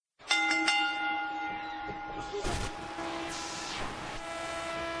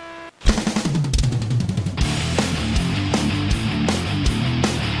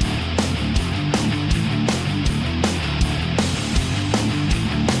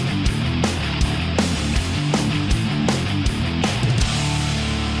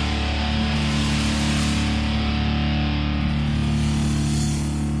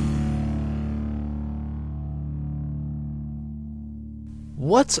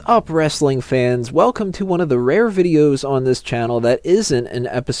What's up, wrestling fans? Welcome to one of the rare videos on this channel that isn't an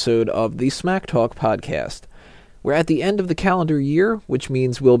episode of the Smack Talk podcast. We're at the end of the calendar year, which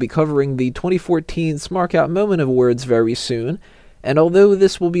means we'll be covering the 2014 Smarkout Moment Awards very soon, and although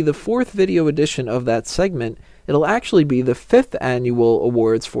this will be the fourth video edition of that segment, it'll actually be the fifth annual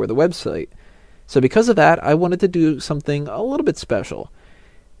awards for the website. So because of that, I wanted to do something a little bit special.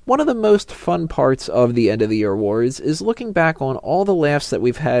 One of the most fun parts of the end of the year awards is looking back on all the laughs that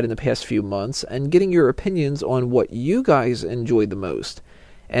we've had in the past few months and getting your opinions on what you guys enjoyed the most.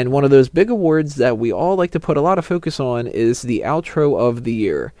 And one of those big awards that we all like to put a lot of focus on is the outro of the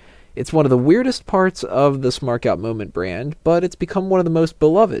year. It's one of the weirdest parts of the Smarkout Moment brand, but it's become one of the most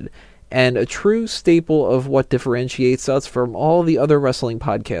beloved and a true staple of what differentiates us from all the other wrestling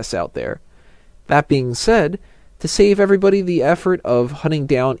podcasts out there. That being said, to save everybody the effort of hunting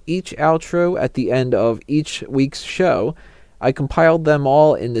down each outro at the end of each week's show, I compiled them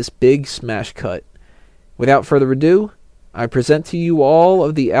all in this big smash cut. Without further ado, I present to you all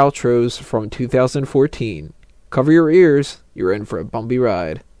of the outros from 2014. Cover your ears, you're in for a bumpy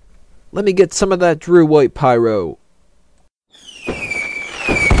ride. Let me get some of that Drew White pyro.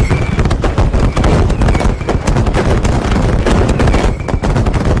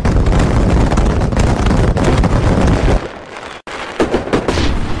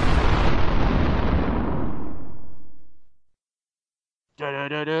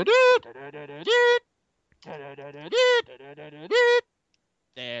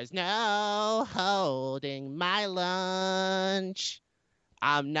 There's no holding my lunch.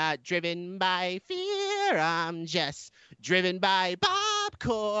 I'm not driven by fear, I'm just driven by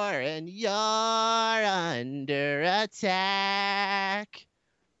popcorn. You're under attack.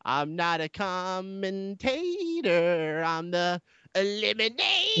 I'm not a commentator, I'm the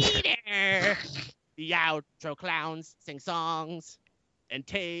eliminator. The outro clowns sing songs, and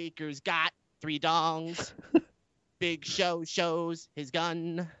Taker's got 3 dongs. Big Show shows his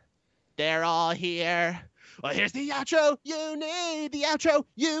gun. They're all here. Well, here's the outro you need, the outro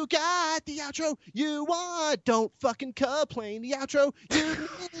you got, the outro you want. Don't fucking complain. The outro you need,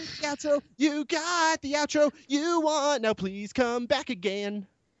 the outro you got, the outro you want. Now please come back again.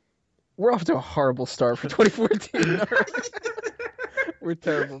 We're off to a horrible start for 2014. We're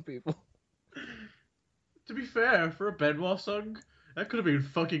terrible people. To be fair, for a Benoit song, that could have been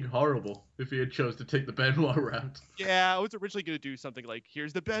fucking horrible if he had chose to take the Benoit route. Yeah, I was originally going to do something like,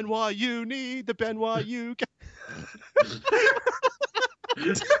 here's the Benoit you need, the Benoit you got.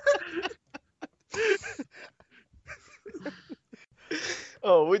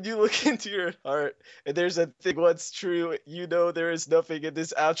 Oh, when you look into your heart and there's a thing what's true, you know there is nothing in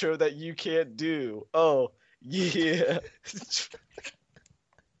this outro that you can't do. Oh, yeah.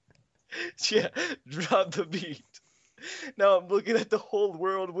 Yeah, drop the beat. Now I'm looking at the whole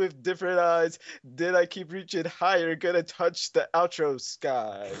world with different eyes. Then I keep reaching higher, gonna touch the outro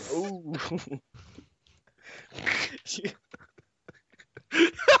sky. Ooh.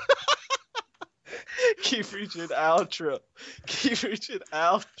 Keep reaching outro. Keep reaching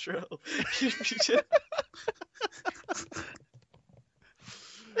outro. Keep reaching.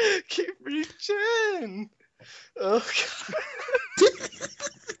 Keep reaching. Oh God.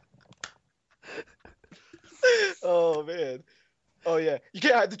 Oh man. Oh yeah. You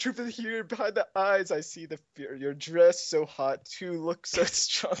can't hide the truth in here behind the eyes. I see the fear. You're dressed so hot too, look so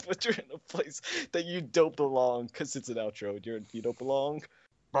strong, but you're in a place that you don't belong. Cause it's an outro. You don't belong.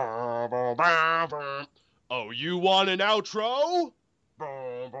 Oh, you want an outro?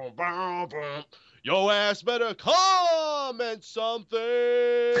 Yo ass better comment something.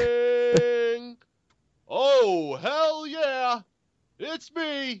 Oh, hell yeah. It's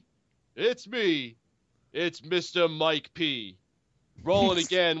me. It's me. It's Mr. Mike P. Rolling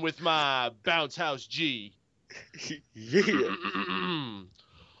again with my Bounce House G. Yeah.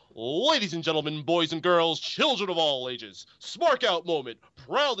 Ladies and gentlemen, boys and girls, children of all ages, Smarkout Moment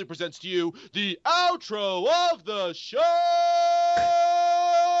proudly presents to you the outro of the show!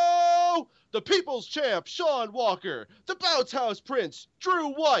 The People's Champ, Sean Walker, the Bounce House Prince,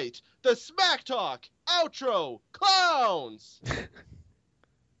 Drew White, the Smack Talk outro clowns!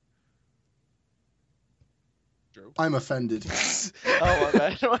 Drew? I'm offended. Oh my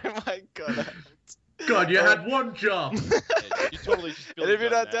bad. Oh my God. God, you had one job. You totally just And if you're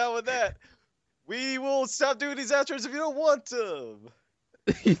not down with that, we will stop doing these outros if you don't want them.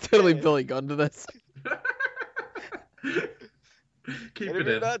 You totally Billy Gunn to this. Keep And it if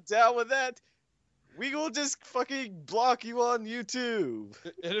you're in. not down with that, we will just fucking block you on YouTube.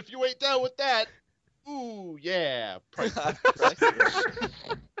 And if you ain't down with that, ooh, yeah.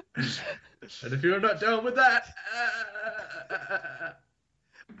 And if you're not down with that,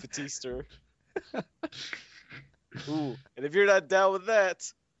 Batista. Ooh, and if you're not down with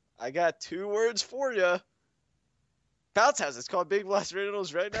that, I got 2 words for you. Bounce House. It's called Big Blast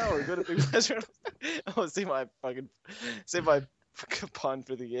Rentals right now, or go to Big Blast Rentals. I want to say my pun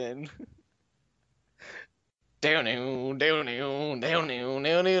for the end. Down, down, down, down, down, down, down,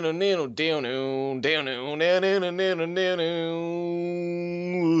 down, down, down, down, down, down,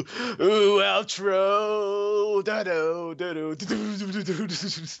 ooh, outro.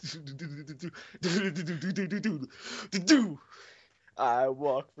 I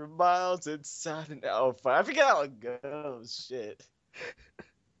walk for miles inside an alpha. I forget how it goes. Shit.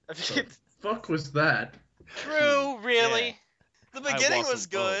 I forget. Fuck was that? True, really? Yeah. The beginning walk was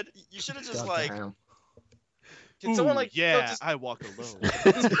alone. good. You should have just like. Goddamn. Can someone like yeah, just... I walk alone.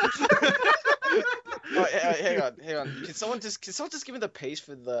 Oh, hang on. Can someone just give me the pace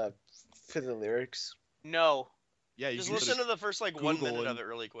for the lyrics? No. Yeah, you Just can listen to the first like 1 Google minute and- of it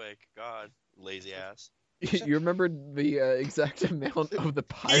really quick. God, lazy ass. You remember the exact amount of the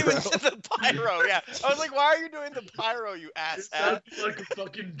pyro? Even the pyro, yeah. I was like, why are you doing the pyro, you It ass? sounded like a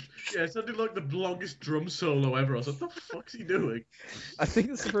fucking it sounded like the longest drum solo ever. I was like, what the fuck's he doing? I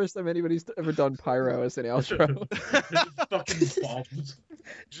think it's the first time anybody's ever done pyro as an outro. Fucking bombs.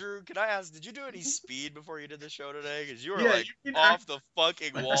 Drew, can I ask, did you do any speed before you did the show today? Because you were Yeah, like you can off the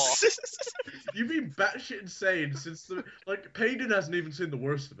fucking wall. You've been batshit insane since the Payton hasn't even seen the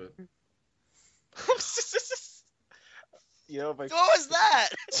worst of it. You know, my... What was that?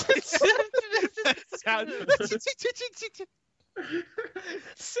 Sound-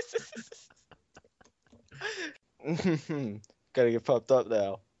 Gotta get popped up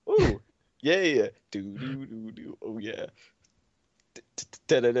now. Ooh, yeah. Do. Oh yeah.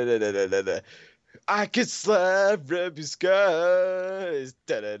 Da-da-da-da-da-da-da. I can slap rebel skies.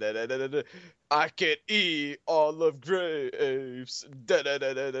 Da-da-da-da-da-da. I can eat all of grapes.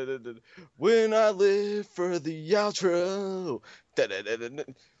 Da-da-da-da-da-da. When I live for the outro. Da-da-da-da-da.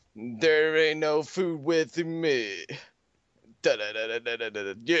 There ain't no food with me.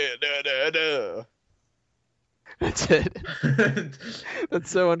 Da-da-da-da-da-da. Yeah, da-da-da. That's it. That's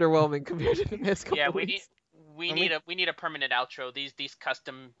so underwhelming compared to the past couple Yeah, we weeks. need a permanent outro. These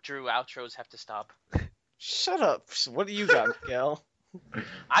custom Drew outros have to stop. Shut up. What do you got, Miguel?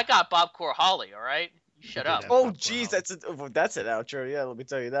 I got Bob Corhali, all right? You shut did up. have- Oh, jeez, that's an outro. Yeah, let me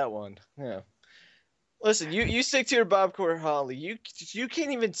tell you that one. Yeah. Listen, you stick to your Bob Corhali. You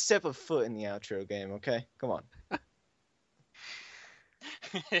can't even step a foot in the outro game. Okay, come on.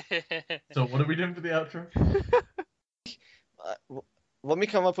 So what are we doing for the outro? Let me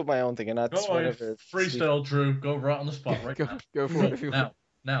come up with my own thing, and not Go on, whatever. freestyle, Drew. Go right on the spot right now. Go for it if you want.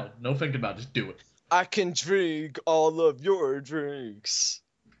 Now, no thinking about it. Just do it. I can drink all of your drinks.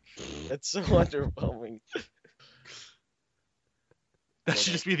 That's so underwhelming. That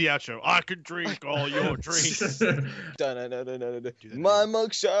should just be the outro. I can drink all your drinks. Dun-dun-dun-dun-dun-dun. My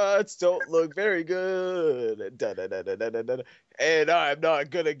mugshots don't look very good. Dun-dun-dun-dun-dun-dun. And I'm not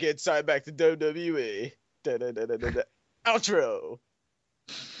gonna get signed back to WWE. Dun-dun-dun-dun-dun. Outro.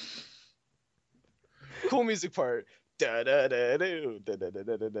 Cool music part. Da-da-da-do,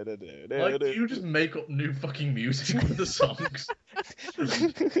 da-da-da-da-da-da-da-da. Like, do you just make up new fucking music with the songs?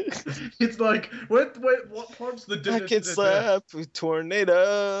 It's like, what part's the I can slap a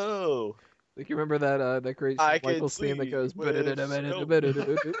tornado. Like you remember that great I Michael's can theme that goes. sleep with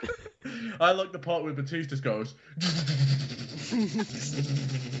I like the part where Batista goes.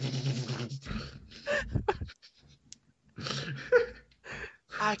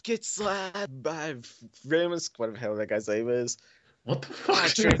 I get slapped by Ramus. Whatever the hell that guy's name is. What the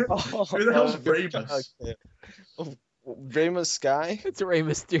fuck? Oh, Who the hell's Ramus? okay. Oh, Ramus Sky? It's Rey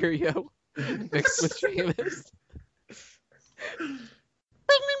Mysterio mixed with Sheamus.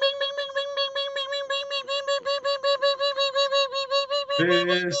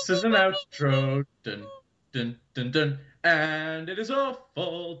 This is an outro. Dun, dun, dun, dun. And it is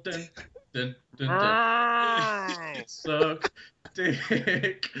awful. Dun, dun, dun, dun. It sucks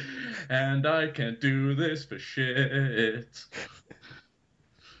dick. And I can't do this for shit.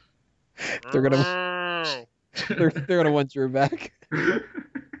 They're gonna want Drew back.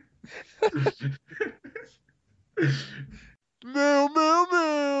 Moo, moo,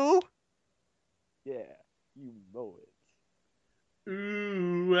 moo. Yeah, you know it.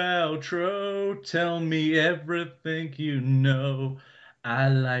 Ooh, outro, tell me everything you know. I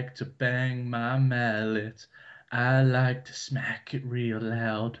like to bang my mallet. I like to smack it real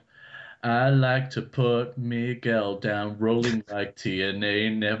loud.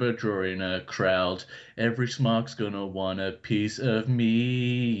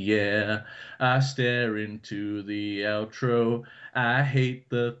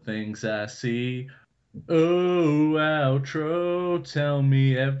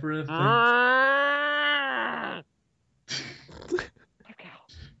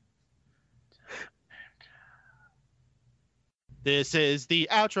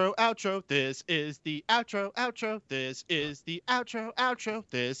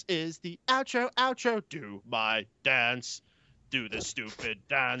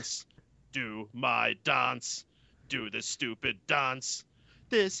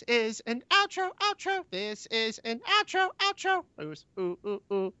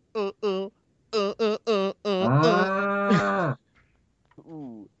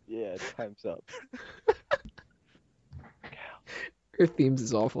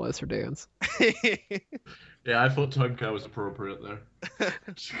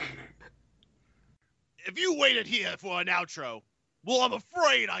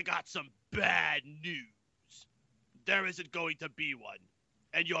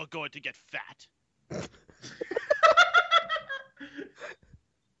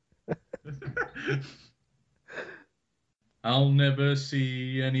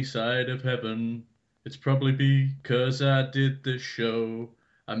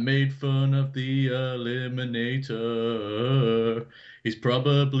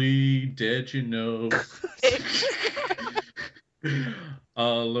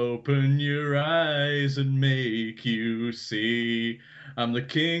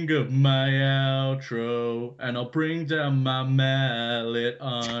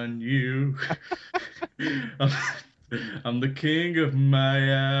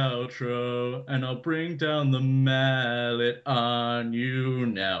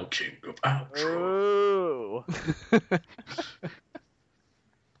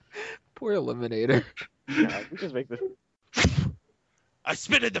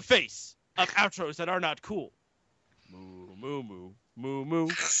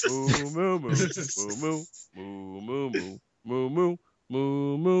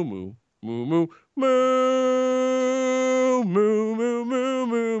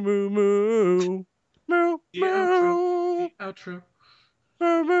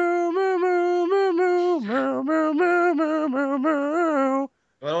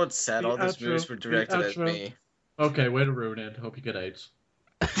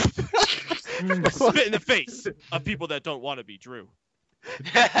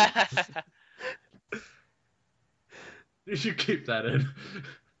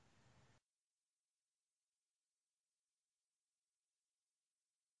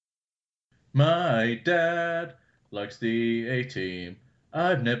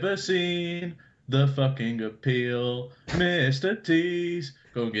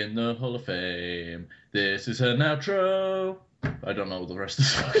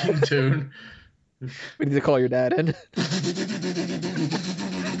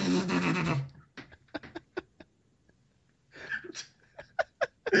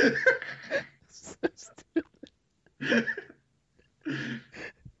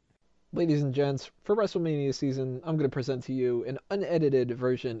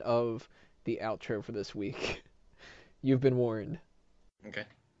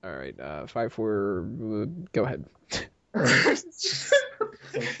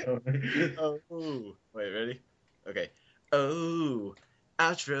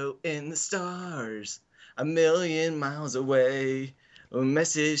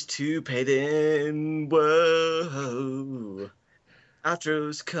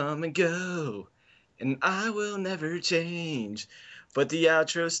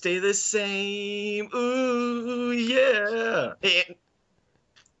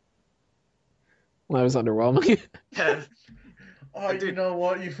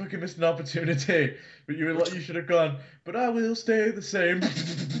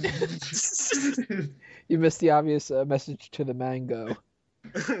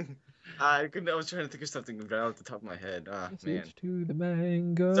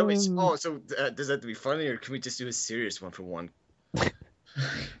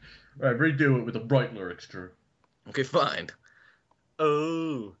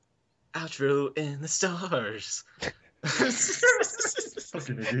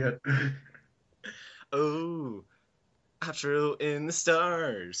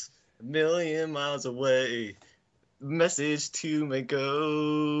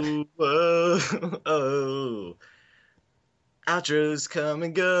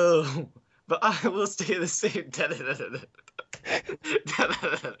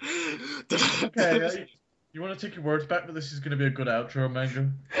 Okay, you want to take your words back, but this is going to be a good outro, Mango.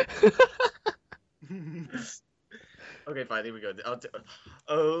 Okay, fine. Here we go.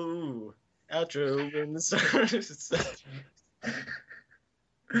 Oh, outro in the stars.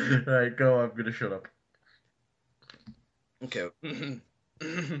 Right, go. I'm going to shut up. Okay.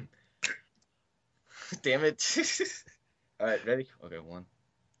 Damn it. All right, ready? Okay, one.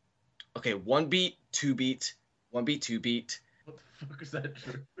 Okay, 1 beat, 2 beat, 1 beat, 2 beat. What the fuck is that,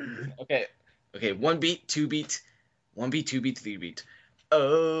 Drew? Okay, 1 beat, 2 beat, 1 beat, 2 beat, 3 beat.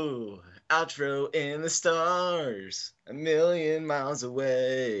 Oh, outro in the stars, a million miles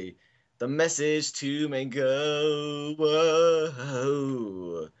away. The message to Mango.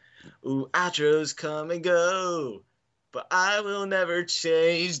 Whoa. Ooh, outros come and go, but I will never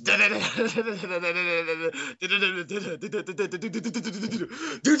change.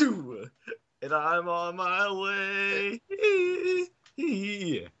 And I'm on my way.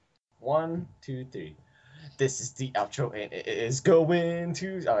 1, 2, 3. This is the outro, and it is going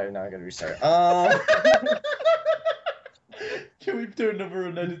to. Oh, now I gotta restart. Can we do another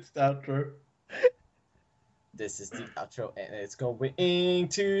unedited outro? This is the outro, and it's going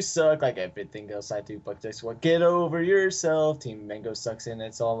to suck like everything else I do. But guess what? Get over yourself. Team Mango sucks, and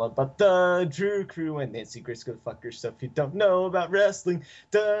it's all about the Drew Crew and Nancy Grace. Go fuck yourself. You don't know about wrestling.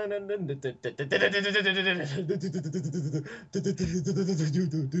 Drew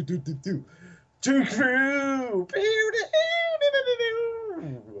Crew.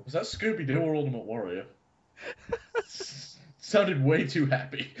 Was that Scooby-Doo or Ultimate Warrior? Sounded way too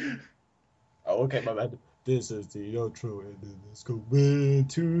happy. Oh, okay, my bad. This is the outro, and then it's going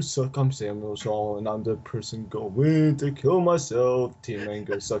to suck. I'm Samuel Shaw, and I'm the person going to kill myself. Team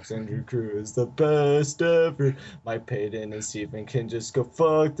Mango sucks, and Drew Crew is the best ever. Mike Payton and Steven can just go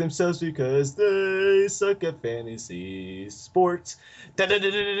fuck themselves because they suck at fantasy sports. I don't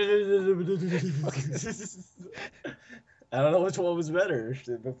know which one was better,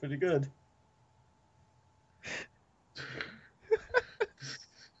 but pretty good.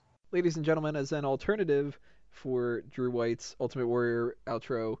 Ladies and gentlemen, as an alternative for Drew White's Ultimate Warrior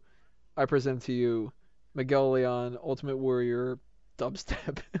outro, I present to you Miguel Leon Ultimate Warrior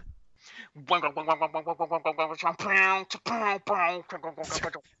dubstep.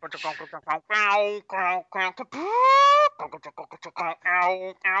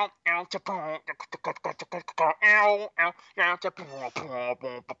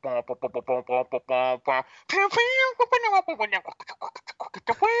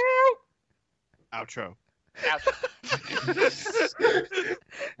 Outro.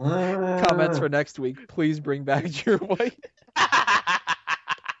 Comments for next week. Please bring back Drew White.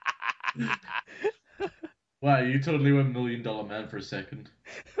 Wow, you totally went $1 Million Man for a second.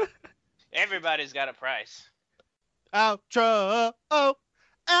 Everybody's got a price. Outro. Oh.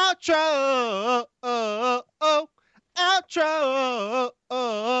 Outro. Oh. Oh. Outro.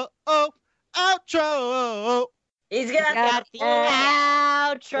 Oh. Oh. Outro. He's got the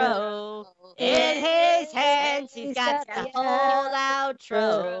outro in his hands. He's got the whole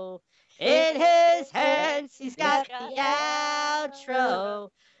outro in his hands. He's got the outro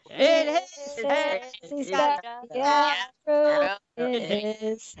in his hands. He's got the outro in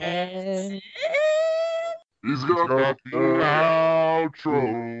his hands. He's got the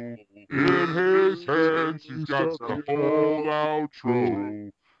outro in his hands. He's got the whole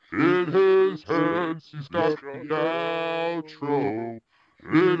outro in his hands. He's got the outro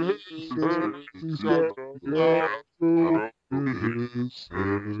in his hands. He's got the outro in his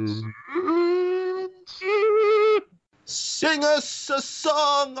hands. Sing us a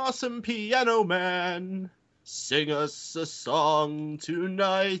song, awesome piano man. Sing us a song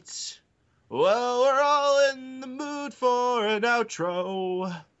tonight. Well, we're all in the mood for an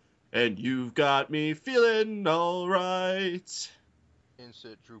outro, and you've got me feeling alright.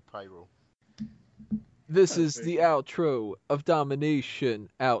 Insert Drew Pyro. This is the outro of Domination.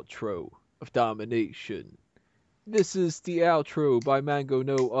 Outro of Domination. This is the outro by Mango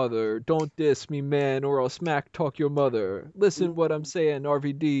No Other. Don't diss me, man, or I'll smack talk your mother. Listen what I'm saying,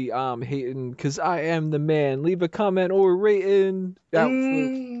 RVD, I'm hating, cause I am the man. Leave a comment or rating.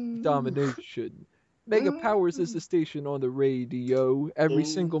 Outro Domination. Mega Powers is the station on the radio. Every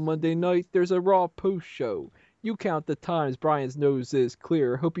single Monday night, there's a Raw post show. You count the times Brian's nose is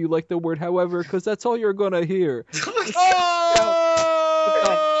clear. Hope you like the word however, cause that's all you're gonna hear. Oh!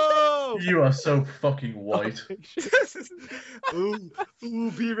 You are so fucking white. Ooh,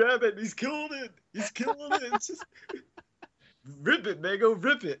 B-Rabbit, he's killing it. He's killing it. It's just... Rip it, Mango,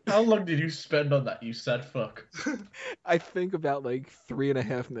 rip it. How long did you spend on that, you sad fuck? I think about like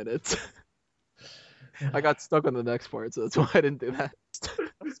 3.5 minutes. I got stuck on the next part, so that's why I didn't do that.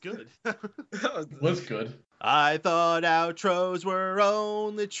 That was good. Was good. I thought outros were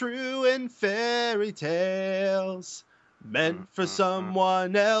only true in fairy tales, meant for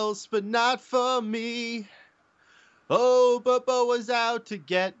someone else, but not for me. Oh, Bobo was out to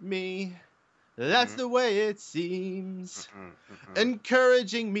get me. That's the way it seems.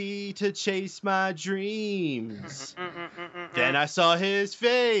 Encouraging me to chase my dreams. Then I saw his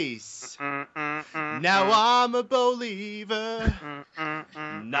face. Now I'm a believer.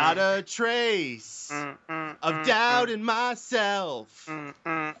 Not a trace of doubt in myself.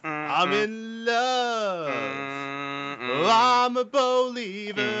 I'm in love. I'm a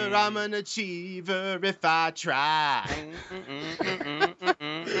believer. I'm an achiever if I try.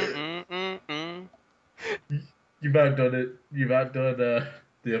 You've outdone it. You've outdone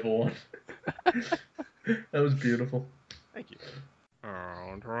the other one. That was beautiful. Thank you.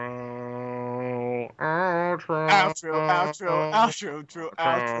 Outro. Outro, outro, outro,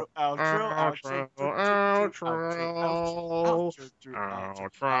 outro, outro,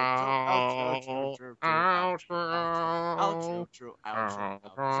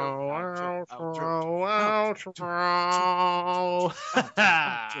 outro,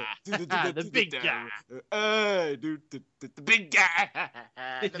 The big guy. The big guy.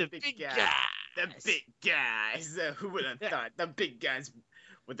 The big guy. The big guys. Who would have thought? The big guys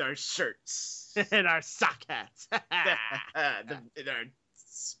with our shirts. And our sock hats. In our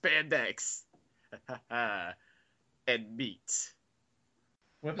spandex. And meat.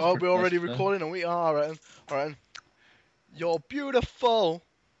 Oh, we're already recording, and we are. All right. You're beautiful.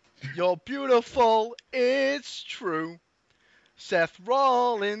 You're beautiful. It's true. Seth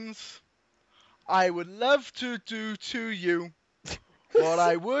Rollins. I would love to do to you what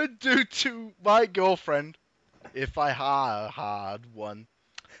I would do to my girlfriend if I had one.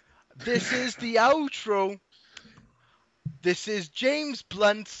 This is the outro. This is James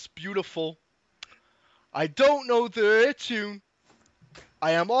Blunt's Beautiful. I don't know the tune.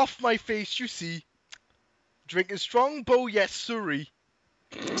 I am off my face, you see. Drinking Strongbow, yes sirree.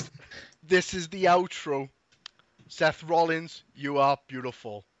 This is the outro. Seth Rollins, you are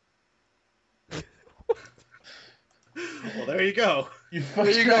beautiful. Well, there you go. There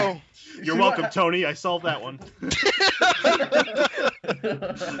you go. You're welcome, Tony. I solved that one.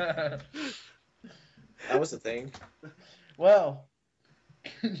 That was the thing. Well,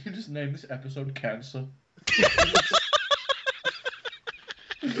 can you just name this episode Cancer?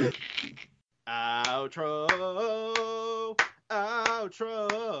 Outro, outro,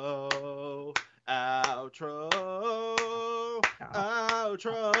 outro,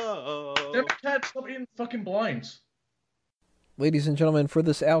 outro. Damn it, Cat, stop eating fucking blinds. Ladies and gentlemen, for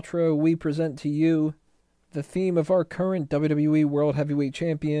this outro, we present to you the theme of our current WWE World Heavyweight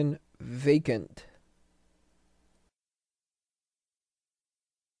Champion, Vacant.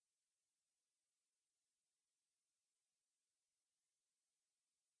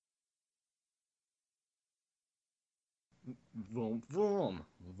 Boom, boom,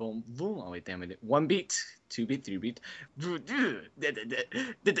 boom, boom. Oh wait, damn it! 1 beat, 2 beat, 3 beat.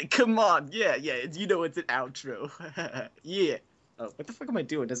 Come on, yeah. You know it's an outro. Yeah. Oh, what the fuck am I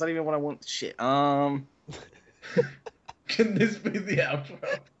doing? That's not even what I want. Shit. Can this be the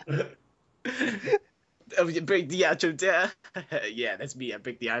outro? Oh, you break the outro down. Yeah, that's me. I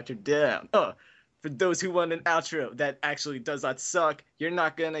break the outro down. Oh, for those who want an outro that actually does not suck, you're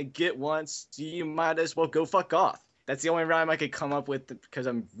not gonna get one. So you might as well go fuck off. That's the only rhyme I could come up with because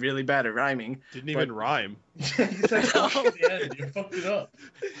I'm really bad at rhyming. Didn't even rhyme. You said fuck at the end. You fucked it up.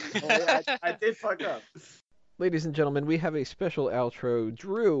 Oh, yeah, I did fuck up. Ladies and gentlemen, we have a special outro.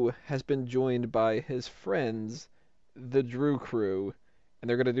 Drew has been joined by his friends, the Drew Crew, and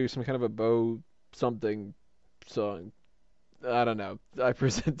they're going to do some kind of a Bo something song. I don't know. I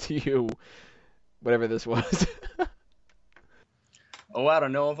present to you whatever this was. Oh, I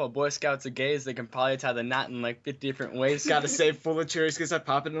don't know if our Boy Scouts are gays. They can probably tie the knot in like 50 different ways. Gotta say, full of cherries because I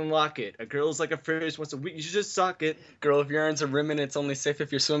pop it and lock it. A girl's like a fish once a week, you should just suck it. Girl, if your urns are rimming, it's only safe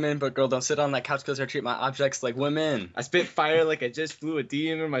if you're swimming. But girl, don't sit on that couch because I treat my objects like women. I spit fire like I just flew a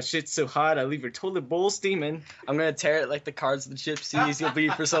demon. My shit's so hot, I leave your toilet bowl steaming. I'm gonna tear it like the cards of the gypsies. You'll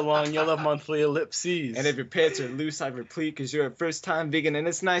bleed for so long, you'll have monthly ellipses. And if your pants are loose, I replete because you're a first-time vegan and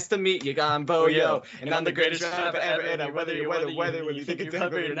it's nice to meet you. I'm Bo, yo. And I'm the greatest rapper ever. And I weather you weather when you think it's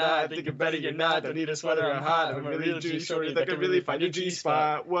clever, you're not. Think you're better, you're not. Don't need a sweater or hot. I'm a real G shorty that can really find your G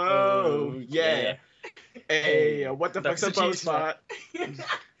spot. Whoa, yeah. Hey, what the fuck's a Bo spot?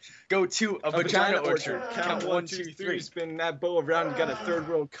 Go to a vagina orchard. Count 1, 2, 3. Spin that bow around. You got a third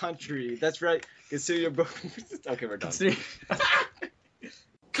world country. That's right. Consider your bow. Okay, we're done.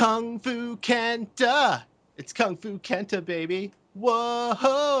 Kung Fu Kenta. It's Kung Fu Kenta, baby.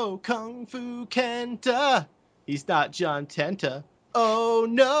 Whoa, Kung Fu Kenta. He's not John Tenta. Oh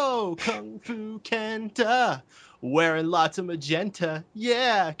no, Kung Fu Kenta. Wearing lots of magenta.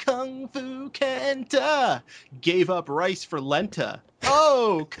 Yeah, Kung Fu Kenta. Gave up rice for Lenta.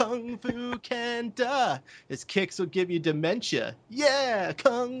 Oh, Kung Fu Kenta. His kicks will give you dementia. Yeah,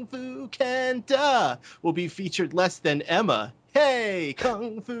 Kung Fu Kenta. Will be featured less than Emma. Hey,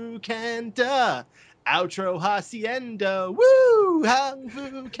 Kung Fu Kenta. Outro Hacienda. Woo! Kung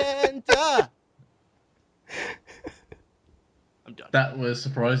Fu Kenta. I'm done. That was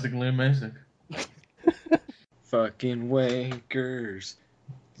surprisingly amazing. Fucking wankers.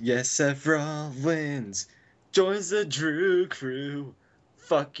 Yes, Seth Rollins joins the Drew crew.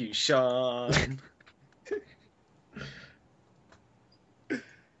 Fuck you, Sean. I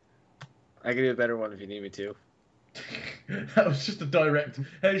can do a better one if you need me to. That was just a direct,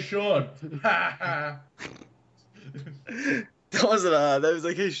 hey, Sean. Ha ha. That wasn't odd. That was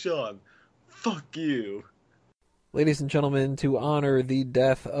like, hey, Sean. Fuck you. Ladies and gentlemen, to honor the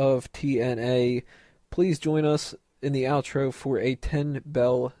death of TNA, please join us in the outro for a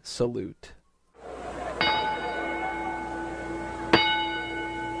 10-bell salute.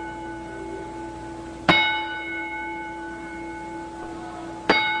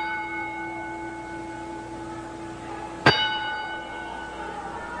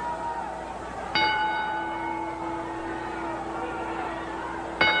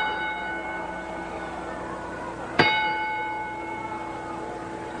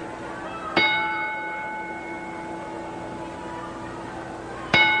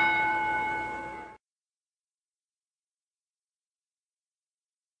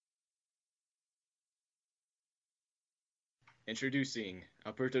 Introducing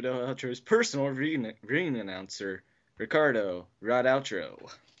Alberto Del Outro's personal ring announcer, Ricardo Rod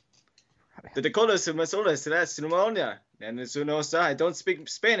Outro. The Dakota Sumasola Celeste Pneumonia. And I don't speak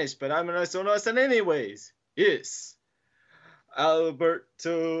Spanish, but I'm an Sonosan anyways. Yes. Alberto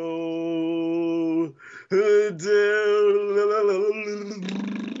Del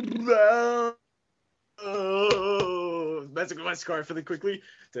That's my scarf really quickly.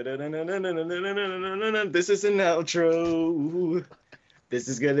 This is an outro. This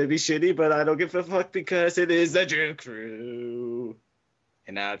is gonna be shitty, but I don't give a fuck because it is the Drew Crew.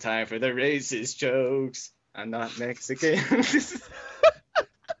 And now time for the racist jokes. I'm not Mexican.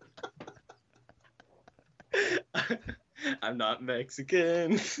 I'm not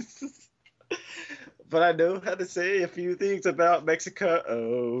Mexican. But I know how to say a few things about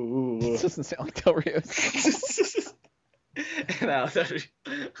Mexico. This doesn't sound like Del Rio's. And now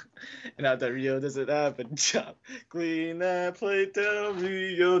that Rio doesn't have a job, clean that plate, Del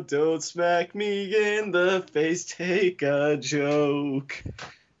Rio, don't smack me in the face, take a joke.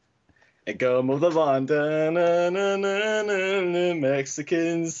 And go mow the lawn, da-na-na-na-na-na,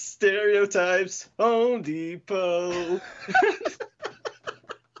 Mexican stereotypes, Home Depot.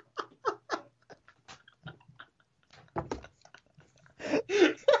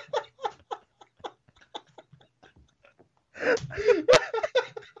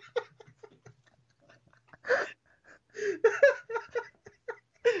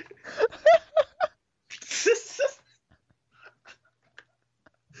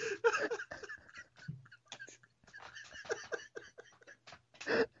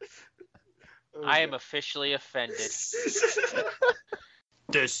 I am officially offended.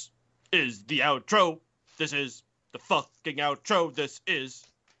 This is the outro. This is the fucking outro. This is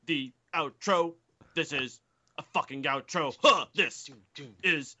the outro. This is a fucking outro. Huh, this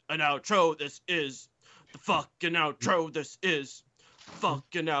is an outro. This is the fucking outro. This is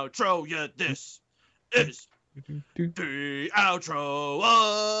fucking outro. Yeah, this is the outro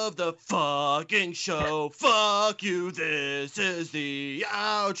of the fucking show. Fuck you. This is the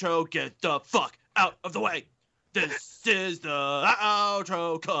outro. Get the fuck out of the way. This is the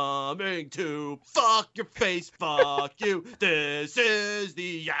outro coming to fuck your face. Fuck you. This is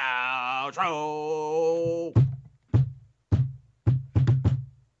the outro.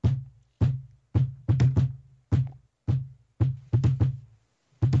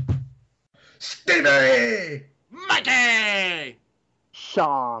 Stevie! Mikey!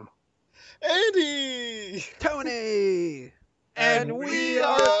 Sean. Andy! Tony! And we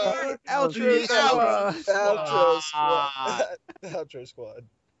are Outro Squad. Outro Squad. Outro Squad.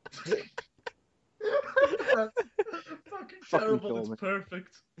 Fucking terrible, it's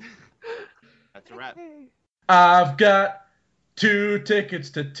perfect. That's a wrap. I've got 2 tickets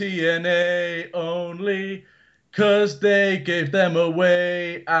to TNA only, 'cause they gave them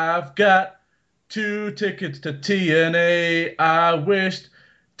away. I've got 2 tickets to TNA. I wished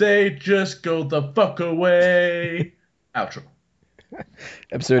they just go the fuck away. Outro.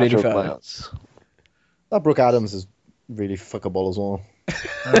 Episode 85. Plans. That Brooke Adams is really fuckable as well.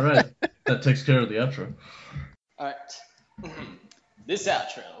 All right, that takes care of the outro. All right. This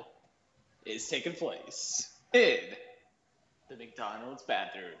outro is taking place in the McDonald's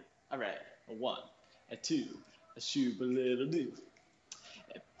bathroom. All right, a 1, a 2, a shoot a little do.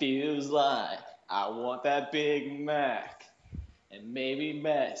 It feels like I want that Big Mac and maybe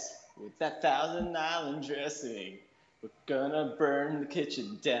mess with that Thousand Island dressing. We're gonna burn the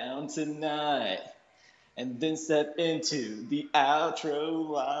kitchen down tonight and then step into the outro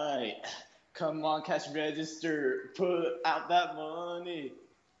light. Come on, cash register, put out that money.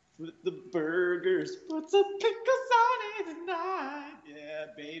 With the burgers, put some pickles on it tonight. Yeah,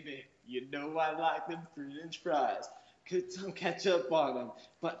 baby, you know I like them French fries. Put some ketchup on them,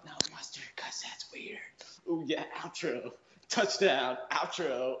 but no mustard, cause that's weird. Ooh yeah, outro. Touchdown,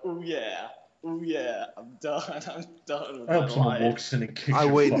 outro. Ooh yeah. Ooh yeah, I'm done with I hope my someone life. walks in and kicks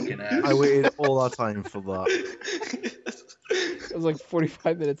your fucking ass. I waited all that time for that. It was like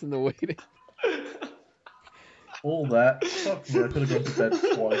 45 minutes in the waiting. All that. Fuck me, I could have gone to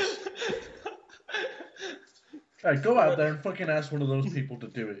bed twice. Hey, go out there and fucking ask one of those people to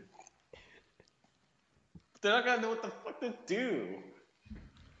do it. They're not gonna know what the fuck to do.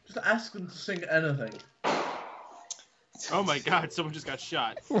 Just ask them to sing anything. Oh my god, someone just got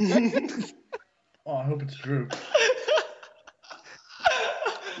shot. Oh, I hope it's Drew.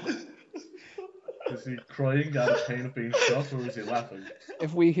 Is he crying out of pain of being shot, or is he laughing?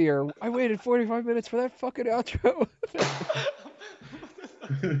 If we hear, I waited 45 minutes for that fucking outro.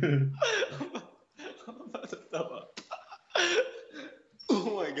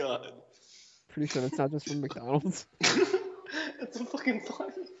 Oh my god. Pretty sure that's not just from McDonald's. That's so fucking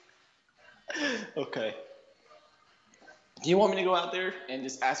funny. Okay. Do you want me to go out there and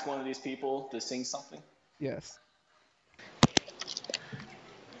just ask one of these people to sing something? Yes.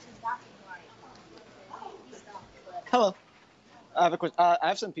 Hello. I have a question. I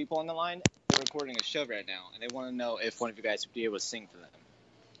have some people on the line. They're recording a show right now, and they want to know if one of you guys would be able to sing for them.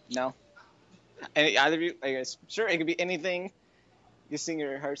 No? Either of you? I guess. Sure, it could be anything. You sing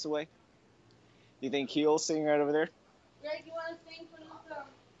your hearts away. Do you think Keel's singing right over there? Greg, you want to sing for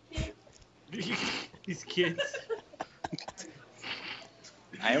this kids? These kids.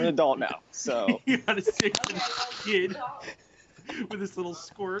 I am an adult now, so. You gotta sing for this kid with this little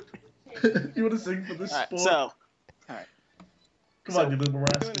squirt. You want to sing for this Alright, sport? so. Alright. Come on, you little We're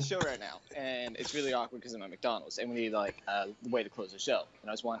rascal. doing a show right now, and it's really awkward because I'm at McDonald's, and we need like a way to close the show. And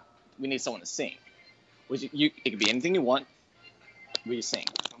we need someone to sing. Which it could be anything you want. We just sing.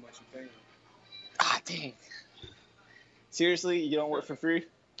 How much you paying? Ah, dang. Seriously, you don't work for free?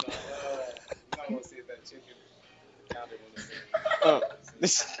 No, you might want to see if that chicken counted when it's Oh,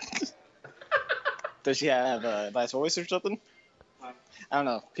 does she have a nice voice or something? I don't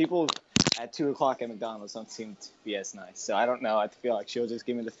know. People at 2 o'clock at McDonald's don't seem to be as nice, so I don't know. I feel like she'll just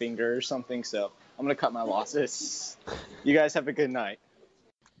give me the finger or something, so I'm gonna cut my losses. You guys have a good night.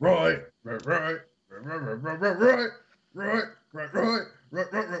 Right.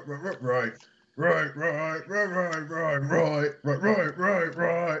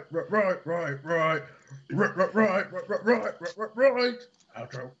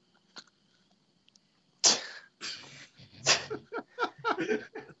 Outro.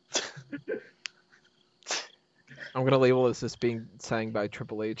 I'm gonna label this being sang by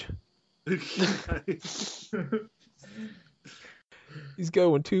Triple H. He's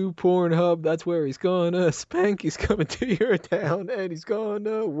going to Pornhub, that's where he's gonna spank. He's coming to your town and he's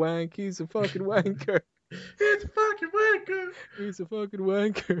gonna wank. He's a fucking wanker. He's a fucking wanker. He's a fucking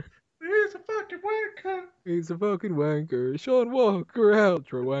wanker. He's a fucking wanker. He's a fucking wanker. Sean Walker,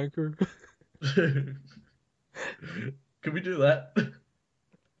 outro wanker. Can we do that?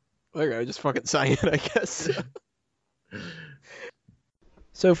 Okay, I just fucking sang it, I guess.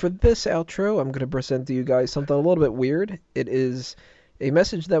 So for this outro, I'm going to present to you guys something a little bit weird. It is a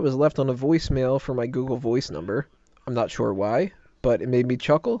message that was left on a voicemail for my Google Voice number. I'm not sure why, but it made me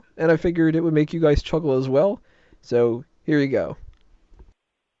chuckle, and I figured it would make you guys chuckle as well. So here you go.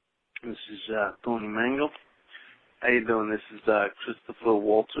 This is Tony Mangle. How you doing? This is Christopher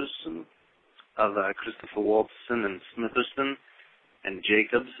Walterson of Christopher Walterson and Smitherson and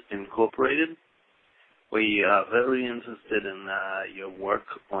Jacobs Incorporated. We are very interested in your work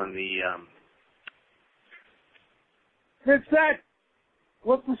on the... What's that?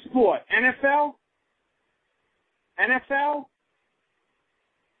 What's the sport? NFL? NFL?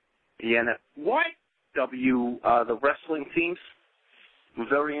 The What? the wrestling teams. We're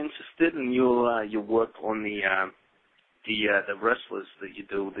very interested in your work on the the wrestlers that you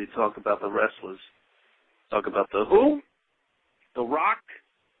do. They talk about the wrestlers. Talk about the who? The Rock?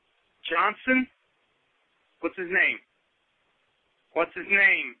 Johnson? What's his name? What's his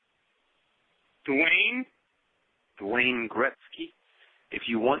name? Dwayne? Dwayne Gretzky. If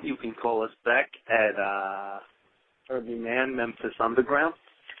you want, you can call us back at Herbie Man, Memphis Underground.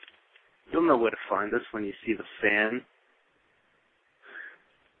 You'll know where to find us when you see the fan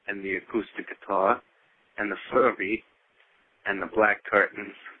and the acoustic guitar and the Furby and the black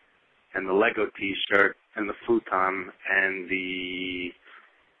curtains and the Lego t-shirt and the futon and the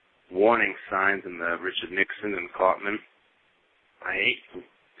warning signs and the Richard Nixon and Cartman. I hate you,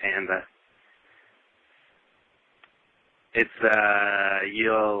 Panda. It's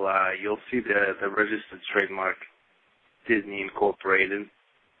you'll see the registered trademark, Disney Incorporated.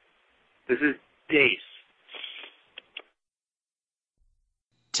 This is Dace.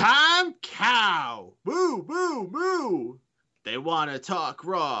 Time cow. Moo, moo, moo. They want to talk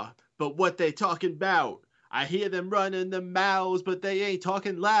raw, but what they talking about? I hear them running their mouths, but they ain't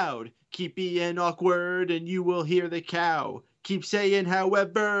talking loud. Keep being awkward and you will hear the cow. Keep saying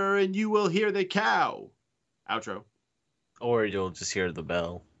however and you will hear the cow. Outro. Or you'll just hear the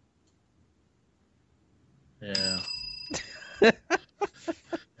bell. Yeah.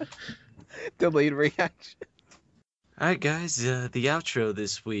 Delayed reaction. Alright, guys, the outro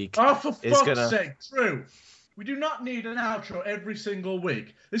this week. Oh, for fuck's sake, Drew. We do not need an outro every single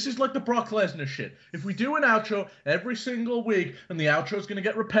week. This is like the Brock Lesnar shit. If we do an outro every single week, and the outro is going to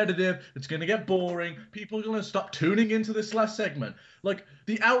get repetitive, it's going to get boring, people are going to stop tuning into this last segment. Like,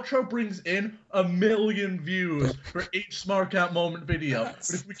 the outro brings in 1 million views for each Smart Out Moment video.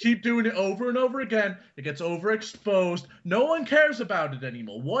 But if we keep doing it over and over again, it gets overexposed. No one cares about it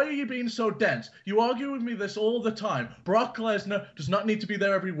anymore. Why are you being so dense? You argue with me this all the time. Brock Lesnar does not need to be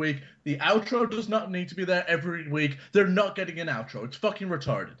there every week. The outro does not need to be there every week. They're not getting an outro. It's fucking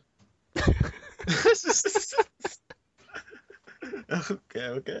retarded.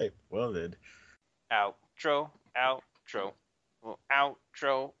 Okay. Well then. Outro. Well,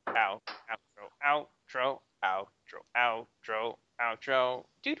 outro.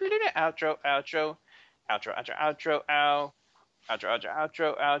 Doodle-doodle, outro.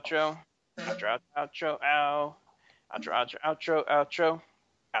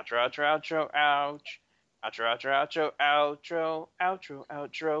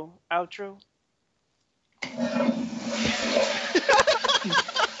 Outro.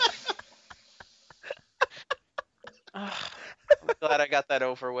 I'm glad I got that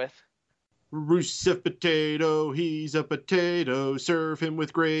over with. Rusev Potato, he's a potato. Serve him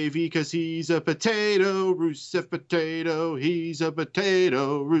with gravy, cause he's a potato. Rusev Potato, he's a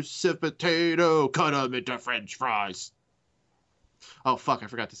potato. Rusev Potato, cut him into French fries. Oh, fuck, I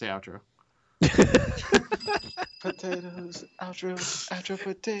forgot to say outro. Potatoes, outro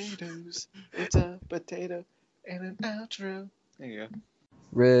potatoes. It's a potato and an outro. There you go.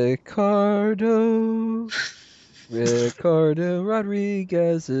 Ricardo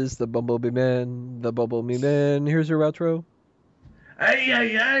Rodriguez is the Bumblebee Man. The Bumblebee Man. Here's your outro.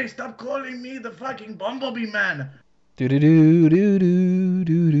 Hey, stop calling me the fucking Bumblebee Man.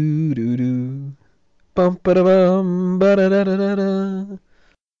 Do-do-do-do-do-do-do-do. Bum-ba-da-bum, ba-da-da-da-da-da.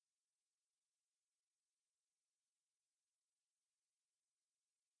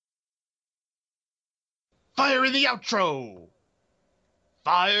 Fire in the outro.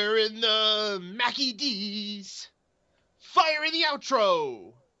 Fire in the Mackie D's. Fire in the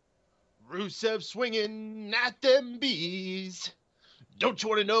outro. Rusev swinging at them bees. Don't you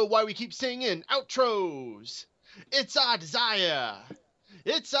want to know why we keep singing outros? It's our desire.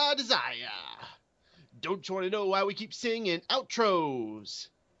 It's our desire. Don't you want to know why we keep singing outros?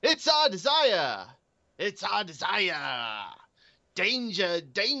 It's our desire. It's our desire. Danger,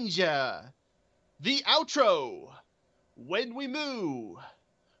 danger. The outro. When we moo.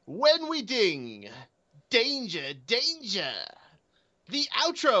 When we ding. Danger, danger. The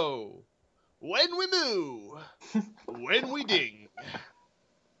outro. When we moo. When we ding.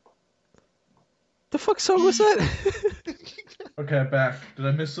 The fuck song was that? Okay, back. Did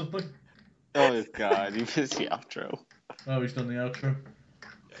I miss something? Oh god, you missed the outro. Oh, he's done the outro.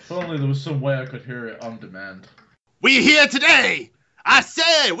 If only there was some way I could hear it on demand. We here today. I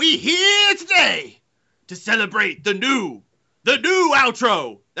said we here today to celebrate the new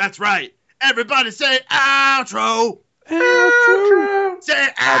outro. That's right. Everybody say outro. Outro. Say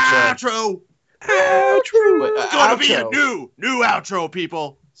outro. Outro. Wait, It's gonna be a new outro,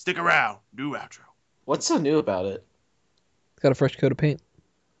 people. Stick around. New outro. What's so new about it? It's got a fresh coat of paint.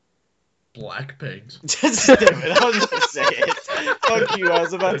 Black pigs. Damn it, I was about to say it. Fuck you, I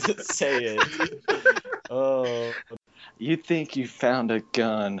was about to say it. Oh. You think you found a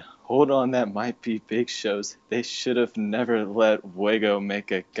gun. Hold on, that might be Big Show's. They should have never let Fuego make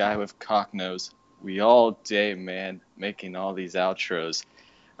a guy with cock nose. We all day, man, making all these outros.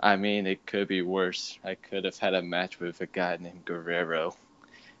 I mean, it could be worse. I could have had a match with a guy named Guerrero.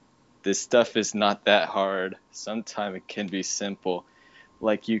 This stuff is not that hard. Sometimes it can be simple.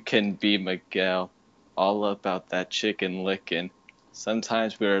 Like you can be Miguel. All about that chicken licking.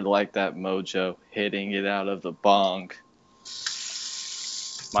 Sometimes we're like that Mojo, hitting it out of the bong.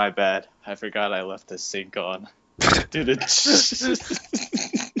 My bad. I forgot I left the sync on.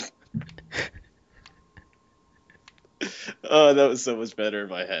 Oh, that was so much better in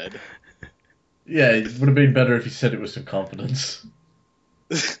my head. Yeah, it would have been better if you said it with some confidence.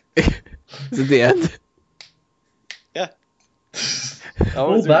 Is it the end? Yeah.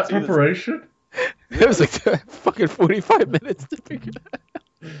 All that preparation? It was like fucking 45 minutes to figure that out.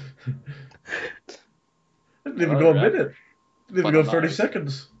 I didn't even go a minute. Didn't even go 30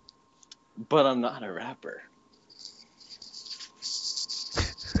 seconds. But I'm not a rapper.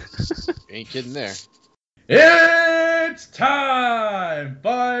 Ain't kidding there. It's time!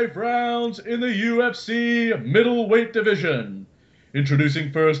 5 rounds in the UFC middleweight division.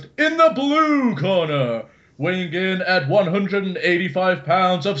 Introducing first in the blue corner, weighing in at 185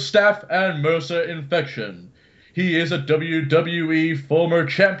 pounds of Staph and Mercer infection. He is a WWE former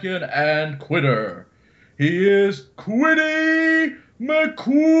champion and quitter. He is Quiddy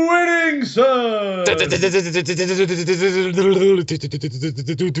McQuittingson!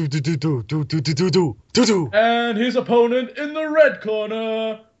 And his opponent in the red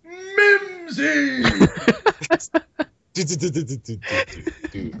corner, Mimsy!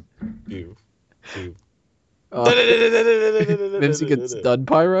 Mimsy gets done,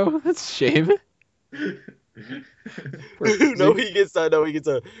 Pyro? That's a shame. No, he gets that. No, he gets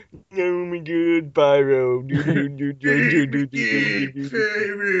a. Oh my god, Pyro.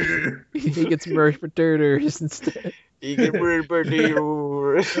 He gets murderers instead. He gets murdered.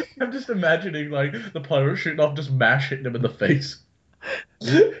 I'm just imagining, like, the Pyro shooting off, just mash hitting him in the face.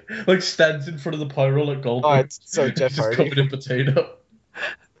 Like, stands in front of the Pyro like Goldberg. Oh, it's so Jeff just Hardy. covered in potato.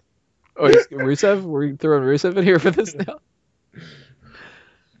 Oh, is Rusev? We're throwing Rusev in here for this now?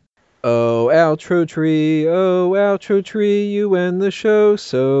 Oh, outro tree, you end the show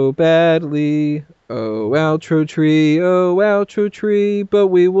so badly. Oh, outro tree, but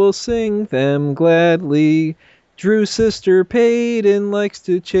we will sing them gladly. Drew's sister Peyton likes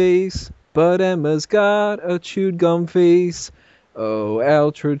to chase, but Emma's got a chewed gum face. Oh,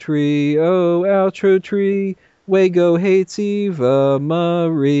 outro tree, Wago hates Eva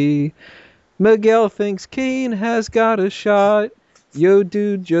Marie. Miguel thinks Kane has got a shot. Yo,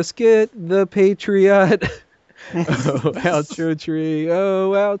 dude, just get the Patriot. Oh, outro tree.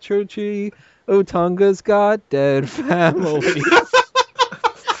 Oh, Tonga's got dead family.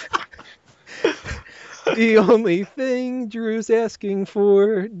 The only thing Drew's asking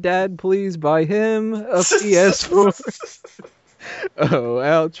for, Dad, please buy him a PS4. Oh,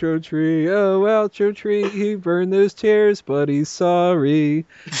 outro tree, he burned those chairs, but he's sorry.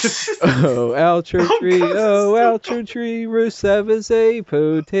 Oh, outro tree, Rusev is a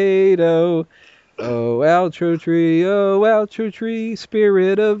potato. Oh, outro tree,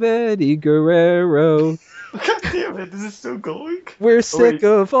 spirit of Eddie Guerrero. God damn it, is it still going? We're sick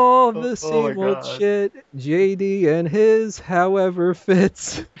of all the Oh same my old God. shit. JD and his however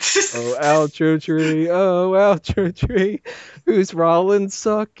fits. Oh, outro tree. Who's Rollins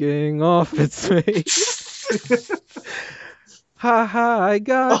sucking off its face? Ha ha, I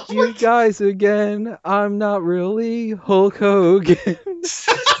got you guys again. I'm not really Hulk Hogan.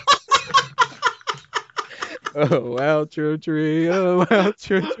 Oh, outro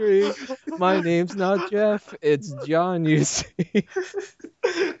tree. My name's not Jeff, it's John, you see.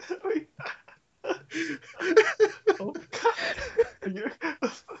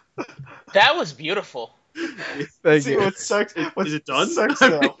 That was beautiful. Thank See, you. what sucks? Is it done? Sucks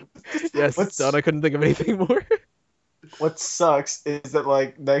though. Yes, it's done. I couldn't think of anything more. What sucks is that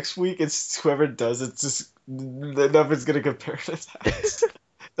like next week it's whoever does it just nothing's gonna compare to that.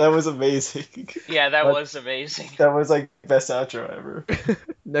 That was amazing. Yeah, that was amazing. That was like best outro ever.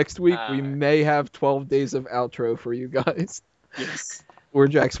 Next week, we may have 12 days of outro for you guys. Yes. Or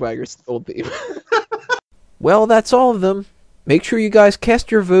Jack Swagger's old theme. Well, that's all of them. Make sure you guys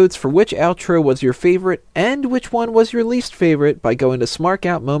cast your votes for which outro was your favorite and which one was your least favorite by going to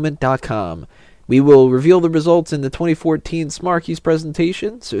smarkoutmoment.com. We will reveal the results in the 2014 Smarkies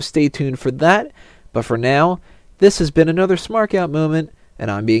presentation, so stay tuned for that. But for now, this has been another Smark Out Moment, and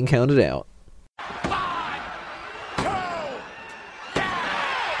I'm being counted out.